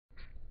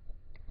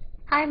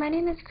Hi, my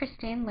name is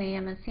Christine Lee.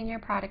 I'm a Senior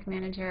Product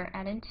Manager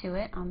at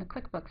Intuit on the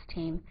QuickBooks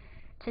team.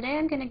 Today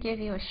I'm going to give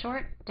you a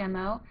short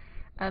demo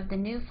of the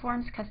new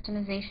Forms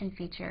Customization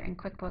feature in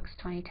QuickBooks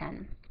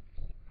 2010.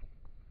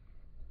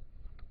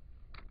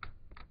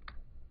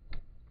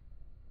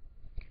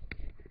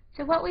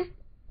 So what we've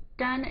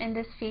done in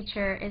this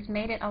feature is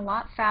made it a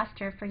lot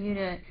faster for you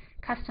to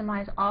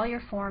customize all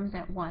your forms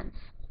at once.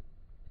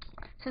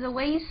 So the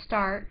way you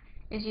start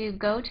is you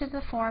go to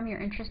the form you're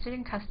interested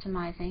in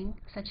customizing,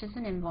 such as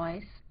an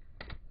invoice,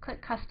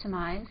 click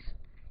Customize,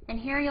 and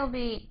here you'll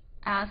be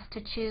asked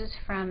to choose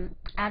from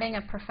adding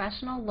a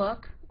professional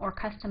look or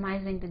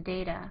customizing the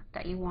data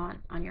that you want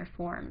on your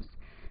forms.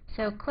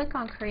 So click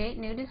on Create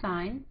New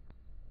Design,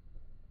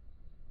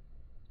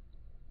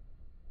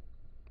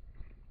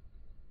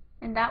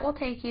 and that will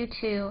take you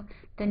to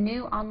the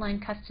new online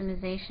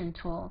customization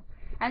tool.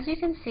 As you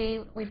can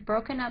see, we've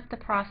broken up the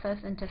process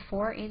into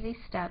 4 easy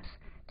steps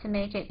to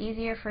make it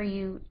easier for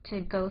you to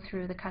go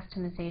through the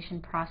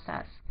customization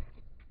process.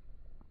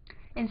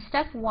 In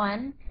step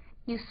 1,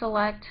 you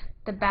select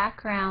the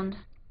background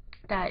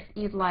that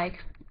you'd like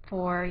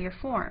for your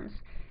forms.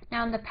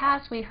 Now in the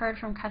past we heard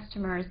from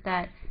customers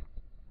that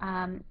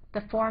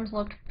the forms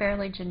looked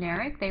fairly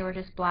generic. They were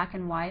just black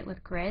and white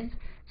with grids.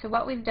 So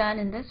what we've done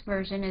in this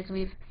version is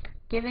we've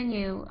given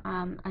you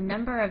a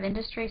number of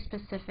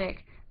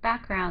industry-specific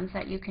backgrounds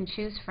that you can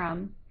choose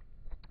from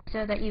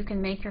so that you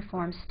can make your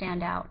forms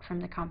stand out from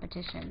the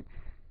competition.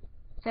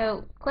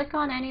 So click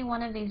on any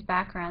one of these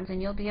backgrounds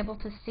and you'll be able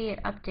to see it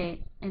update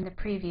in the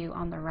preview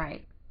on the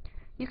right.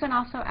 You can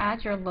also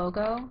add your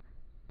logo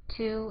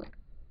to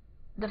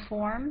the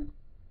form.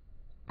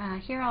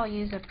 Here I'll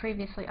use a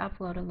previously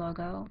uploaded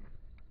logo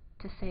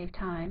to save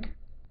time.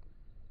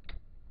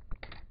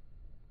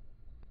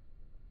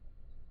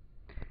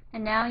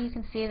 And now you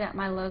can see that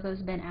my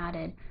logo's been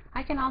added.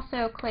 I can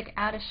also click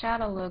Add a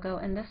Shadow Logo,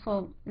 and this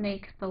will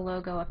make the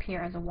logo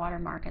appear as a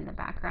watermark in the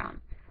background.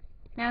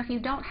 Now if you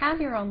don't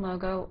have your own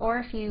logo, or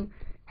if you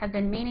have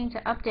been meaning to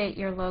update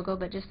your logo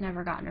but just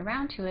never gotten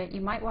around to it, you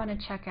might want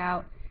to check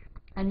out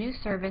a new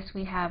service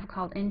we have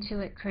called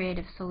Intuit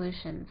Creative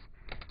Solutions.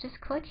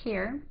 Just click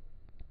here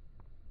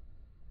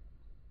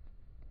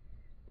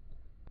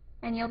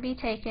and you'll be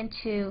taken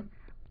to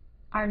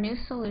our new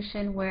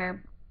solution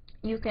where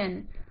you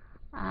can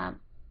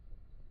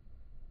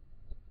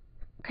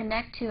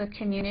connect to a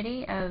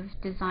community of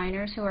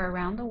designers who are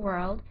around the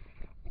world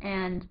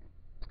and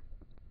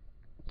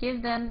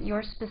give them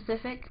your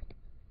specific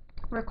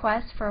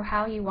request for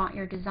how you want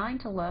your design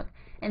to look,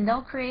 and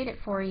they'll create it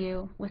for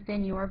you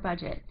within your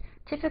budget.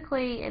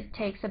 Typically it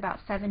takes about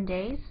 7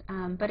 days,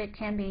 but it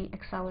can be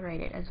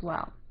accelerated as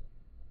well.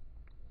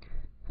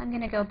 I'm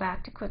going to go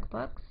back to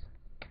QuickBooks.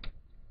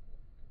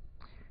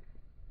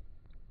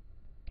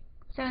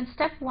 So in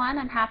step 1,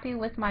 I'm happy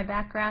with my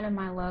background and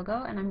my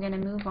logo, and I'm going to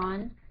move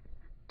on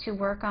to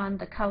work on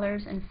the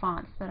colors and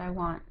fonts that I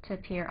want to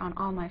appear on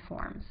all my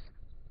forms.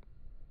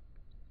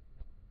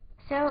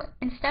 So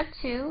in step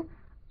 2,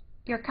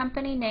 your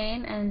company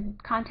name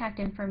and contact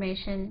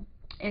information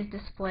is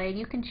displayed.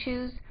 You can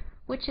choose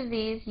which of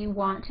these you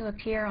want to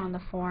appear on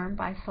the form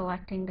by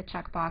selecting the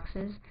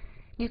checkboxes.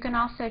 You can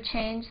also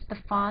change the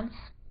fonts,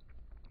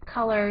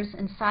 colors,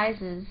 and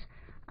sizes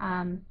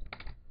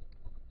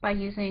by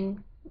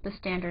using the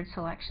standard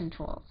selection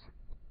tools.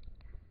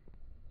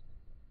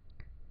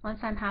 Once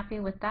I'm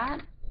happy with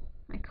that,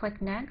 I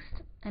click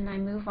Next and I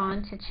move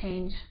on to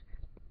change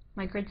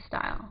my grid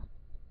style.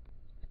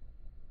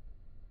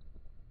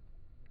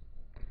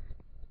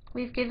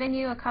 We've given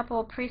you a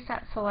couple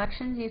preset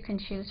selections you can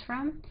choose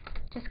from.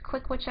 Just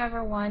click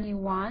whichever one you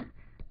want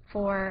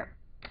for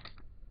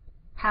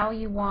how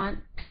you want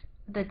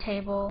the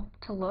table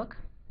to look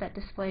that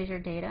displays your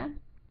data.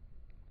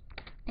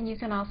 And you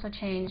can also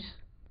change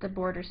the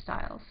border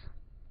styles.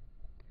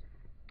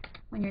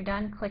 When you're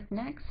done, click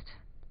Next.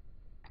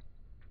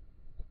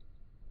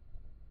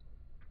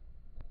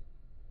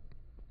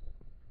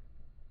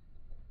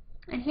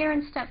 And here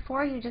in step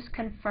 4, you just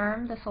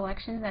confirm the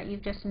selections that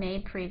you've just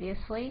made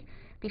previously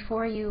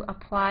before you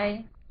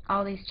apply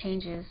all these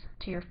changes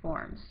to your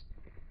forms.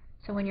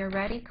 So when you're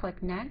ready,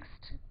 click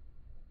Next.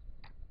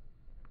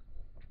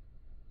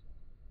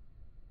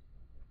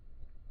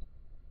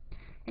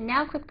 And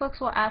now QuickBooks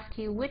will ask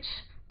you which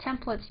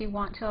templates you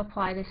want to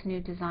apply this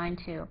new design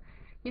to.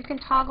 You can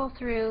toggle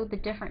through the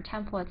different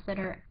templates that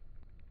are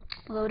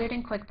loaded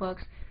in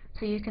QuickBooks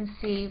so you can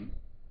see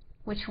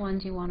which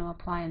ones you want to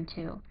apply them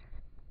to.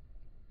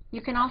 You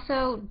can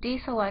also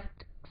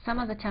deselect some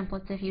of the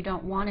templates if you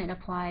don't want it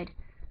applied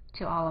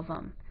to all of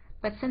them.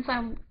 But since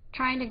I'm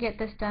trying to get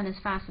this done as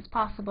fast as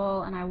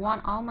possible and I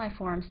want all my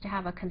forms to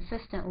have a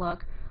consistent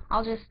look,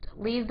 I'll just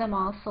leave them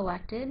all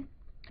selected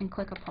and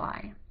click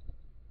Apply.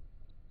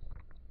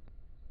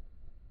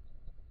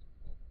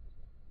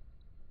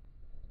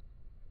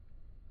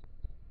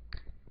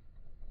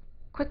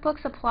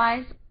 QuickBooks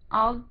applies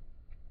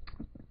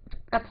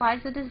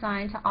the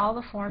design to all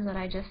the forms that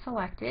I just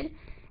selected,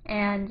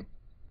 and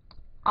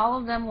all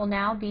of them will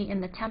now be in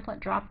the template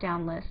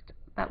drop-down list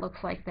that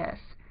looks like this.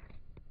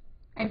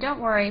 And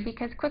don't worry,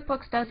 because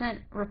QuickBooks doesn't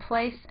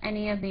replace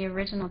any of the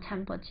original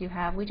templates you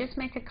have. We just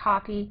make a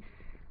copy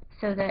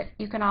so that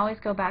you can always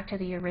go back to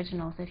the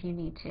originals if you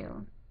need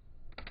to.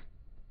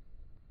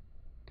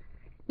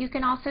 You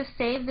can also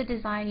save the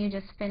design you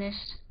just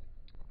finished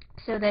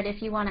so that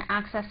if you want to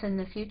access in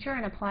the future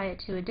and apply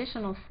it to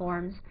additional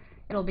forms,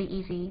 it'll be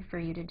easy for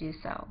you to do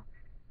so.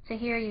 So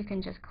here you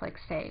can just click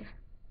Save.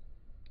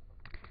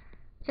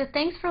 So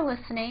thanks for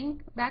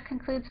listening. That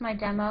concludes my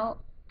demo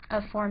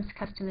of forms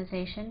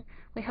customization.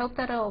 We hope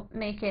that it'll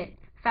make it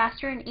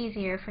faster and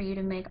easier for you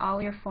to make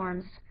all your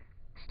forms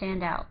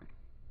stand out.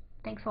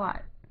 Thanks a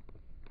lot.